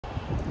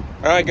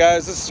All right,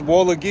 guys, this is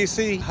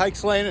Wologisi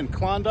Hikes Lane in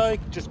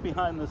Klondike, just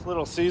behind this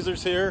little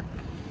Caesars here.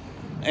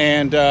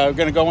 And we're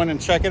going to go in and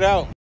check it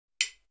out.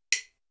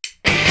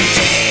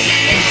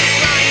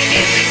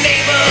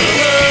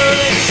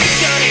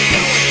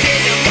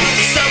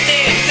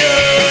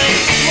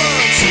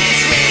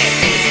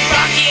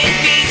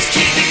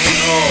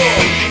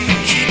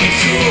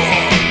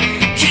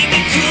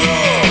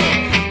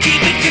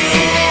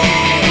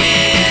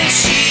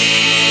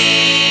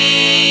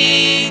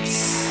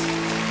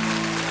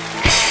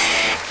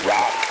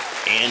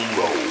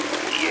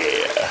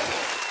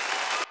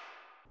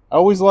 I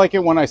always like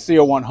it when I see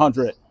a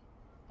 100.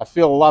 I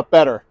feel a lot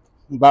better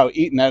about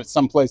eating at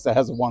some place that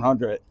has a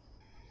 100.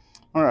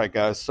 All right,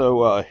 guys,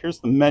 so here's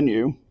the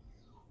menu.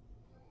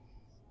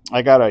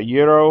 I got a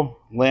gyro,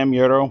 lamb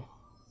gyro,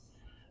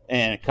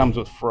 and it comes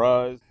with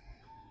fries.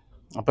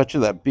 I bet you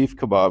that beef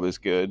kebab is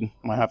good.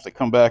 Might have to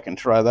come back and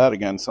try that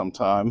again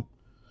sometime.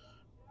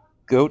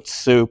 Goat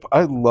soup.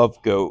 I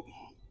love goat.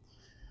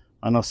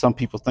 I know some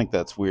people think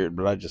that's weird,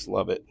 but I just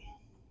love it.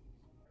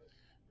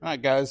 All right,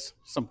 guys,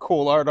 some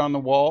cool art on the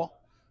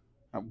wall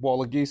at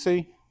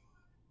Wologisi.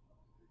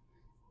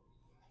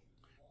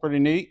 Pretty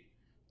neat.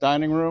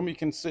 Dining room, you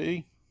can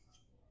see.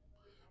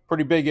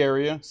 Pretty big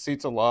area,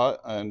 seats a lot,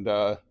 and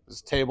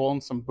there's a table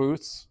and some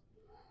booths.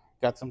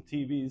 Got some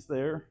TVs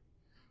there.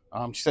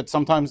 She said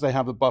sometimes they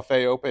have the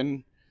buffet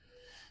open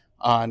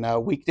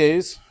on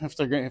weekdays if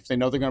they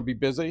know they're going to be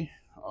busy.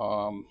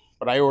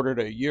 But I ordered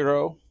a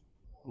gyro,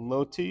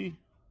 loti,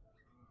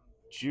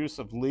 juice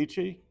of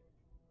lychee,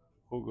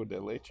 jugo de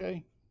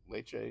leche.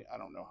 I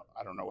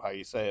don't know how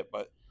you say it,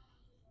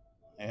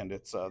 and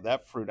it's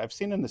that fruit I've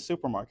seen in the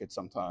supermarket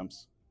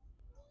sometimes.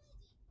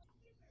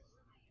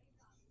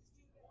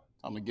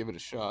 I'm gonna give it a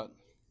shot.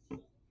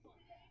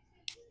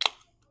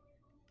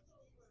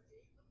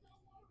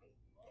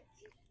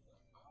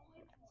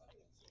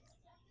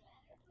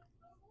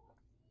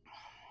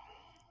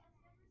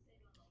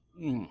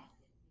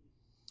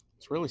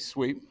 It's really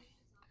sweet.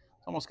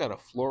 It's almost got a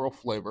floral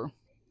flavor.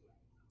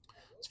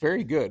 It's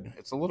very good.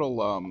 It's a little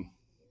I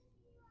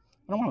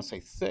don't want to say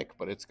thick,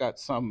 but it's got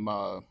some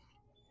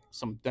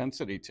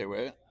density to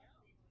it,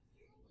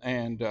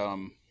 and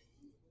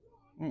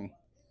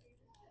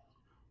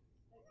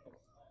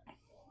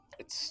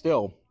it's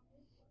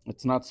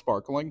not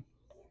sparkling.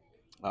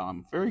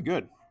 Very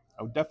good.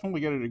 I would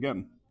definitely get it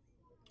again.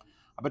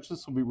 I bet you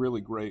this will be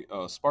really great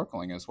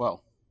sparkling as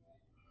well.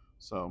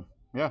 So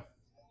yeah,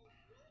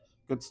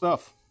 good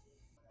stuff.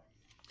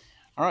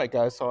 All right,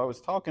 guys. So I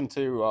was talking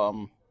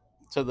to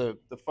the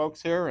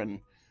folks here, and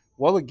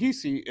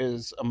Wologisi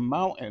is a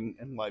mountain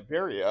in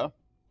Liberia,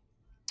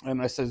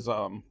 and this is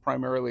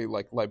primarily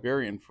like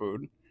Liberian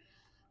food.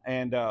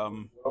 And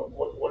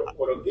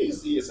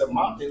Wologisi is a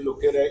mountain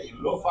located in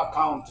Lofa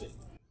County.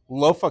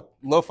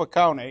 Lofa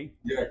County.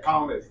 Yeah,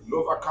 county.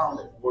 Lofa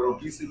County.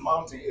 Wologisi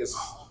Mountain is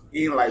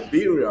in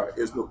Liberia.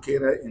 Is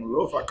located in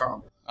Lofa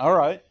County. All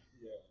right.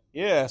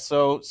 Yeah.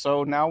 So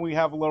now we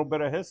have a little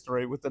bit of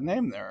history with the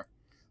name there.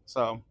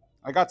 So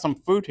I got some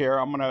food here.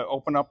 I'm gonna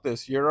open up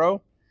this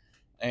gyro,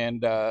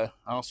 and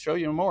I'll show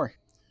you more.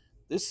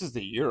 This is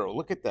the gyro.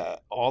 Look at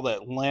that. All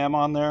that lamb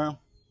on there.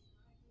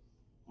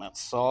 That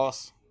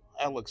sauce.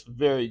 That looks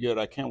very good.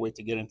 I can't wait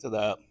to get into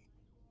that.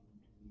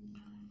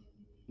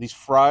 These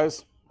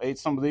fries. I ate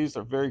some of these.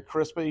 They're very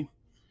crispy.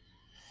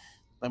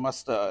 They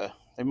must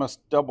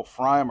double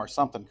fry them or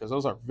something because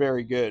those are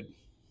very good.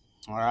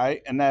 All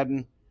right, and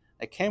then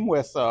it came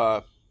with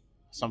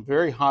some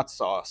very hot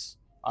sauce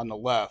on the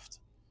left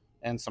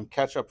and some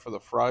ketchup for the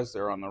fries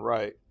there on the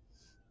right.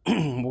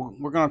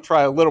 We're going to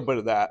try a little bit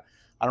of that.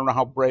 I don't know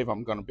how brave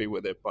I'm going to be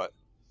with it, but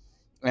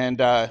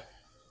I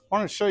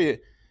want to show you.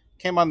 It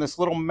came on this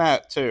little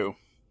mat too.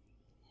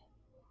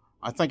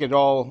 I think it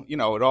all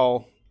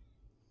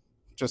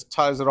just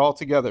ties it all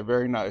together.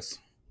 Very nice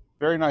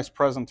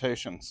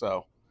presentation.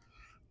 So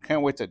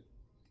can't wait to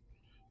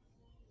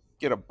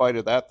get a bite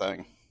of that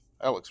thing.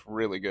 That looks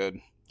really good.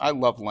 I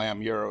love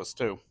lamb gyros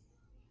too.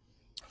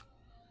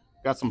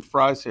 Got some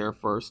fries here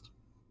first.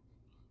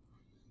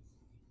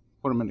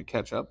 Put them in the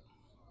ketchup.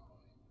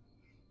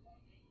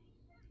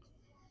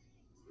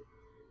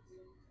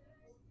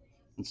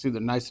 And see,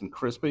 they're nice and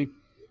crispy.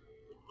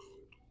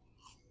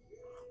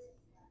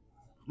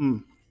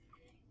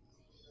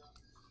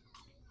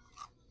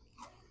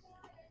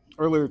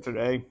 Earlier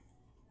today,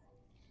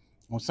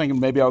 I was thinking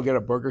maybe I'll get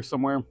a burger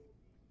somewhere,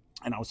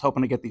 and I was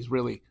hoping to get these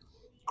really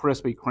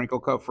crispy crinkle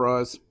cut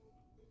fries.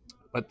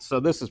 But so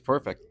this is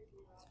perfect.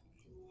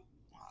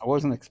 I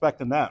wasn't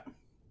expecting that.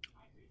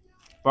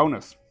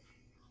 Bonus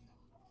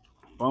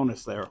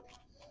there.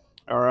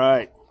 All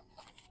right,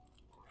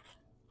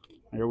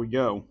 here we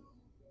go.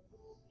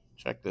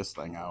 Check this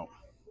thing out.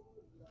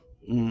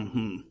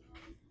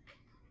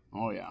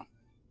 Oh yeah.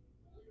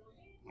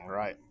 All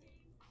right.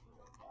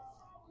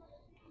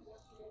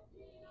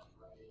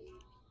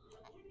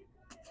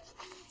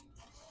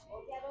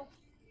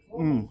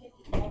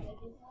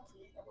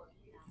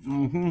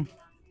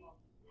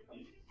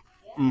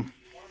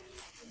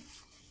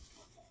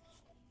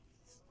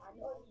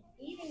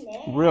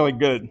 Really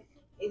good.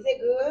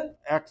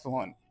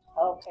 excellent.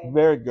 Okay.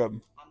 Very good.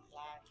 I'm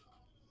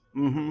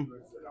glad. Mm-hmm.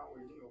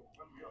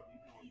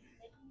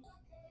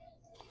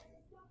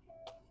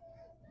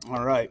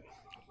 All right.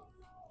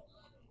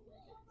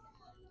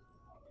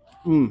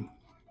 Mm.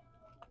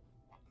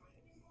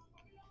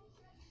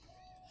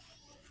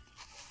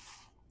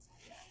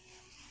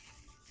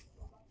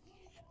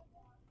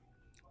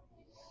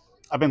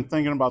 I've been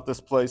thinking about this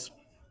place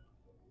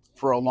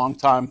for a long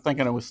time,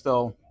 thinking it was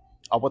still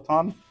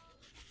Awaton.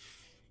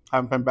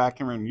 Haven't been back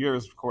here in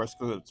years, of course,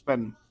 because it's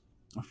been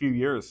a few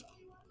years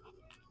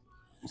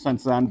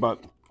since then.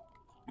 But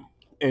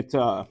it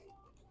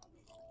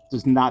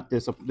does not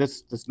this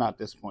does not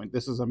disappoint.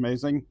 This is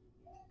amazing.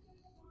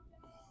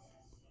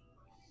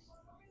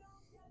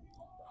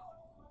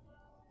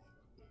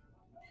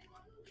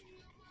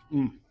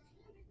 Mm.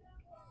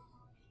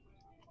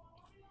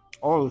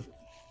 All those,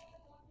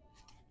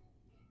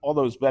 all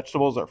those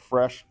vegetables are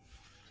fresh.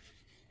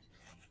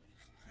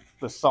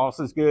 The sauce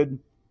is good.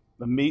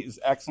 The meat is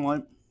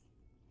excellent.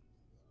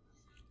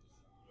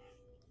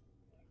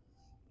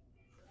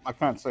 I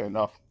can't say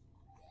enough.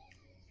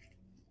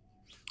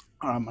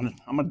 I'm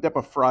gonna dip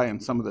a fry in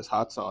some of this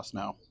hot sauce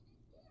now.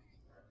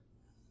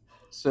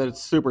 Said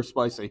it's super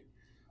spicy.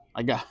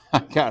 I got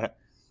it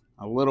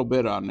a little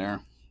bit on there.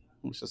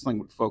 Wish this thing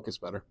would focus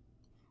better.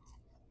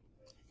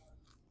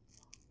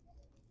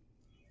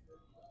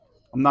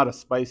 I'm not a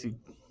spicy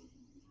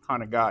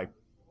kind of guy.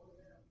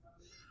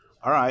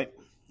 All right,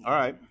 all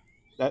right.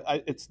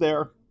 It's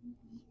there.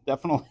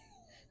 Definitely,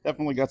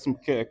 definitely got some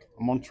kick.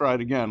 I'm gonna try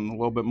it again a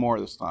little bit more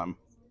this time.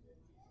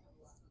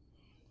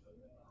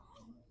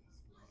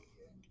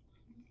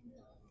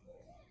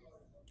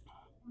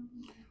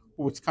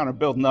 Ooh, it's kind of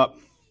building up.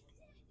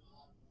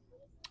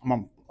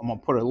 I'm gonna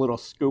put a little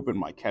scoop in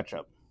my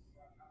ketchup.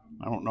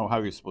 I don't know how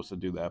you're supposed to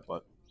do that,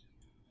 but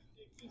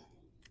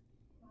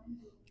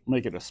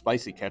make it a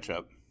spicy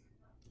ketchup.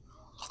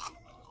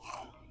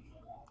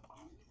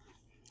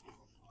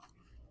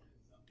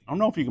 I don't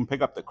know if you can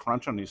pick up the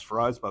crunch on these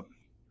fries, but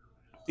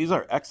these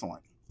are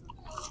excellent.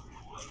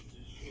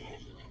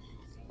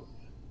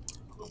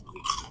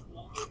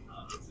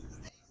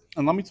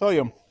 And let me tell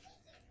you,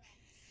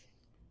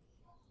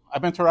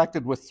 I've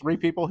interacted with three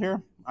people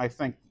here. I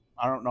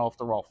don't know if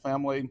they're all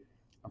family,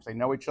 if they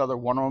know each other.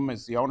 One of them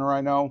is the owner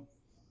I know,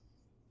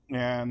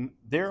 and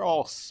they're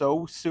all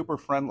so super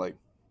friendly.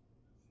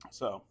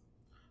 So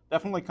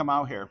definitely come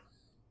out here,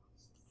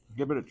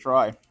 give it a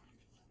try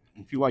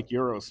if you like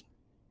gyros.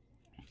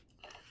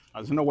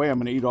 There's no way I'm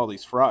going to eat all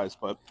these fries,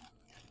 but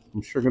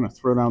I'm sure going to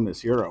throw down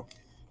this gyro.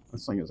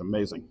 This thing is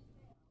amazing.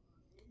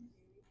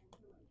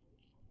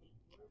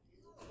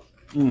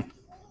 Mm,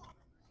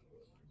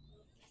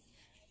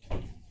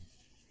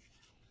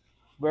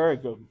 very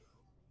good.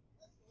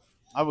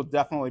 I will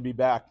definitely be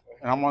back,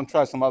 and I'm going to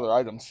try some other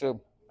items too.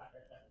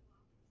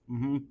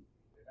 Hmm.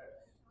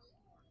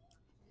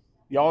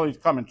 Y'all need to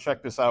come and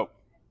check this out.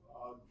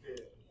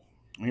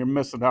 You're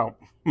missing out.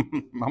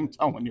 I'm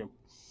telling you.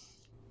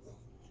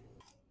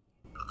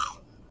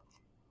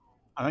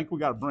 I think we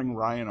got to bring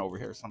Ryan over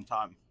here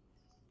sometime.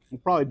 We'll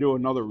probably do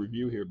another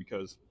review here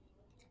because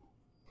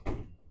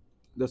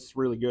this is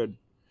really good.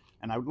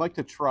 And I would like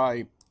to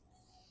try,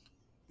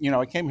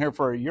 I came here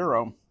for a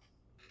gyro,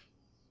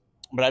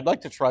 but I'd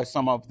like to try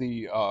some of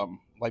the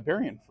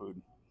Liberian food.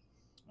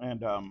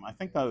 And I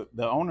think the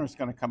owner's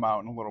going to come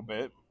out in a little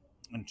bit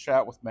and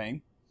chat with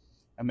me.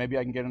 And maybe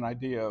I can get an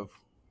idea of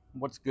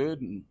what's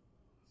good and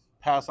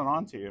pass it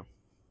on to you.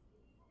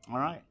 All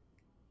right.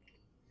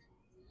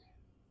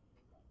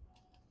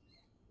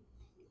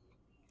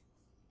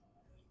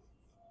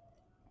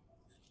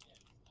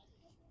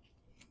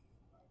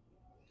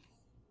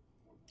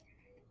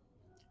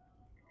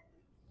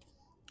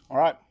 All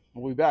right.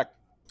 We'll be back.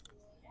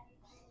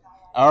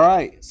 All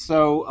right.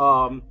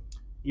 So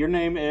your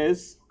name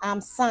is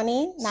I'm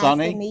Sunny. Nice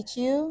Sunny. to meet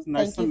you.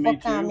 Nice Thank to you for meet you.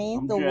 coming.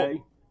 I'm to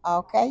Jay.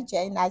 Okay,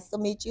 Jay. Nice to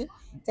meet you.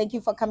 Thank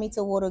you for coming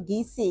to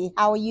Wologisi.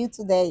 How are you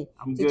today?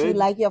 I'm Did good. you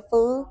like your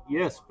food?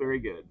 Yes, very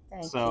good.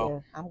 Thank So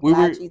you. I'm we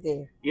glad were- you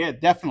did. Yeah,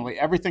 definitely.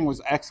 Everything was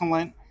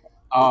excellent.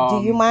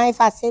 Do you mind if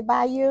I sit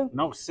by you?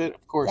 No, sit,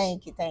 of course.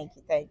 Thank you. Thank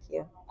you. Thank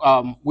you.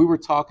 We were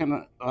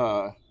talking.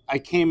 I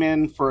came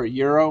in for a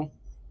gyro,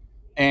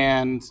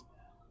 and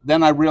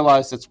then I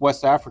realized it's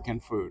West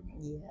African food.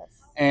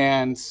 Yes.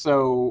 And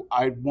so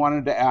I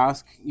wanted to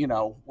ask,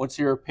 what's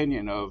your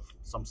opinion of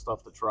some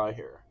stuff to try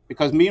here?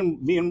 Because let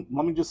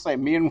me just say,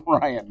 me and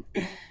Ryan,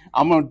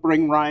 I'm gonna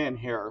bring Ryan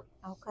here,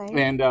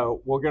 Okay. and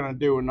we're gonna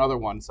do another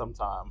one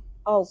sometime.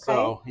 Okay.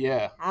 So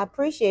yeah, I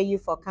appreciate you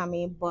for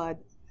coming, but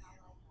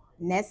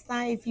next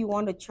time if you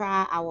want to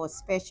try our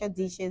special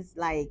dishes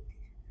like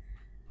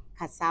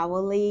cassava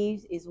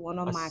leaves is one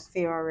of my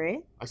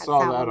favorite. I saw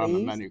Cassava that on the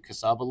leaves. menu,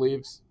 cassava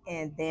leaves.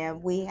 And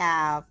then we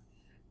have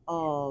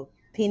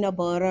peanut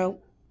butter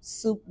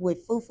soup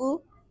with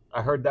fufu.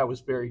 I heard that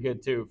was very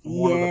good too from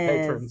one of the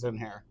patrons in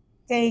here.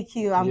 Thank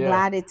you. I'm Yeah.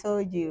 glad I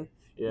told you.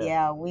 Yeah.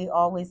 Yeah, we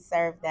always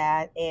serve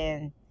that.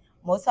 And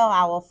most of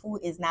our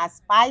food is not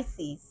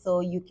spicy.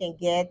 So you can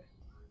get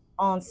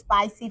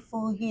spicy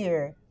food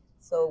here.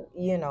 So,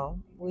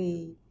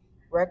 we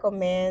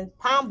recommend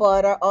palm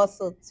butter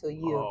also to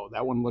you. Oh,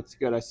 that one looks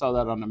good. I saw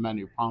that on the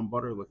menu. Palm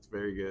butter looks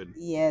very good.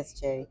 Yes,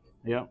 Jay.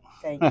 Yep.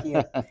 Thank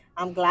you.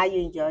 I'm glad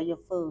you enjoy your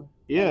food.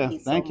 Thank Yeah, you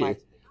so thank you. much.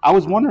 I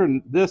was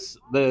wondering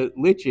the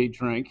lychee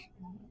drink,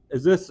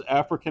 is this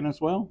African as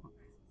well?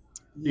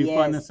 Do you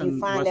find Yes, this you in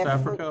find West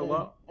that fruit. Africa a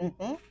lot?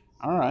 Mm-hmm.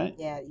 All right.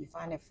 Yeah, you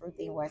find that fruit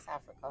in West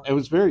Africa. It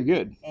was very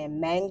good.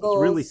 And It's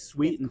really mangoes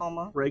sweet is and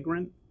common.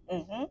 fragrant.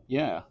 Mm-hmm.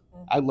 Yeah,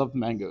 I love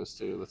mangoes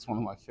too. That's one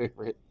of my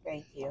favorite.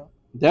 Thank you.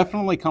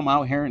 Definitely come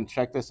out here and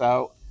check this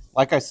out.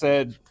 Like I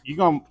said,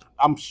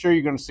 I'm sure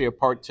you're gonna see a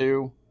part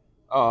two.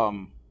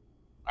 I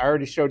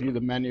already showed you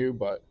the menu,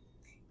 but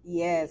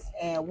Yes,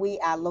 and we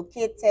are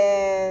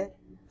located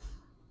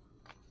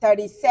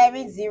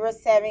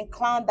 3707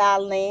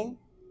 Clondalk Lane,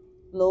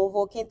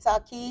 Louisville,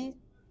 Kentucky,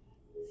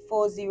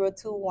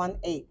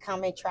 40218.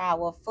 Come and try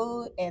our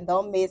food and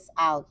don't miss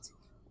out.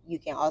 You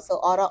can also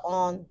order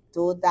on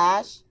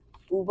DoorDash,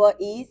 Uber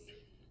Eats,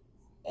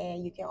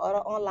 and you can order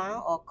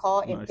online or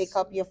call and pick nice.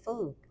 up your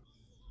food.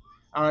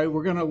 All right,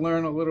 we're gonna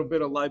learn a little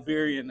bit of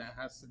Liberian that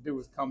has to do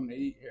with coming to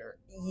eat here.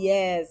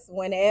 Yes,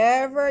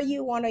 whenever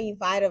you want to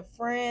invite a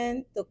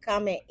friend to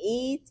come and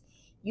eat,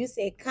 you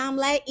say, "Come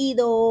like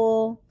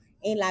Ido."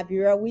 In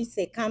Liberia, we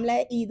say, "Come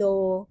like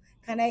Ido."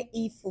 Can I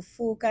eat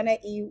fufu? Can I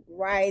eat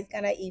rice?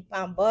 Can I eat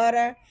pan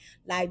butter?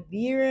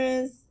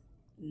 Liberians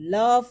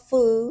love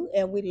food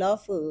and we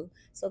love food.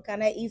 So,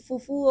 can I eat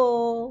fufu?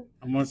 Oh?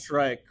 I'm gonna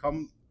try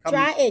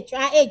it.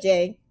 Try it,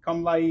 Jay.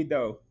 Come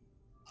laido.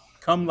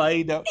 Come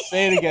laido.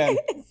 Say it again.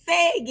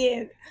 Say it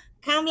again.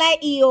 Come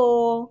like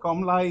Io.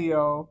 Come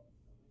laio.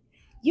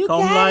 You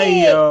Come got it.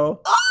 laio.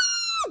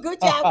 Good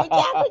job, good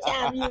job, good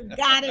job. You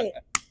got it.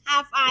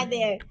 High five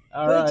there.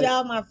 All Good right.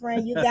 job, my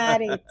friend. You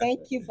got it.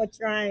 Thank you for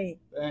trying.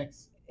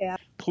 Thanks. Yeah.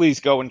 Please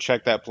go and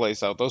check that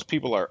place out. Those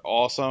people are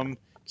awesome,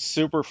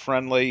 super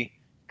friendly,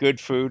 good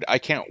food. I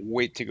can't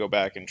wait to go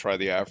back and try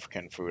the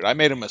African food. I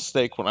made a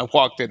mistake when I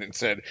walked in and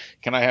said,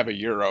 "Can I have a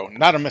gyro?"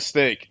 Not a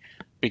mistake,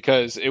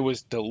 because it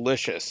was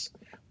delicious.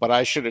 But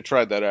I should have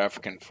tried that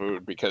African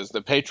food because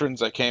the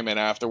patrons that came in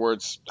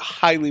afterwards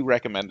highly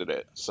recommended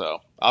it. So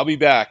I'll be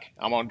back.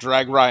 I'm going to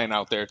drag Ryan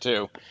out there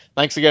too.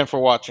 Thanks again for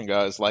watching,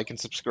 guys. Like and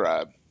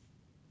subscribe.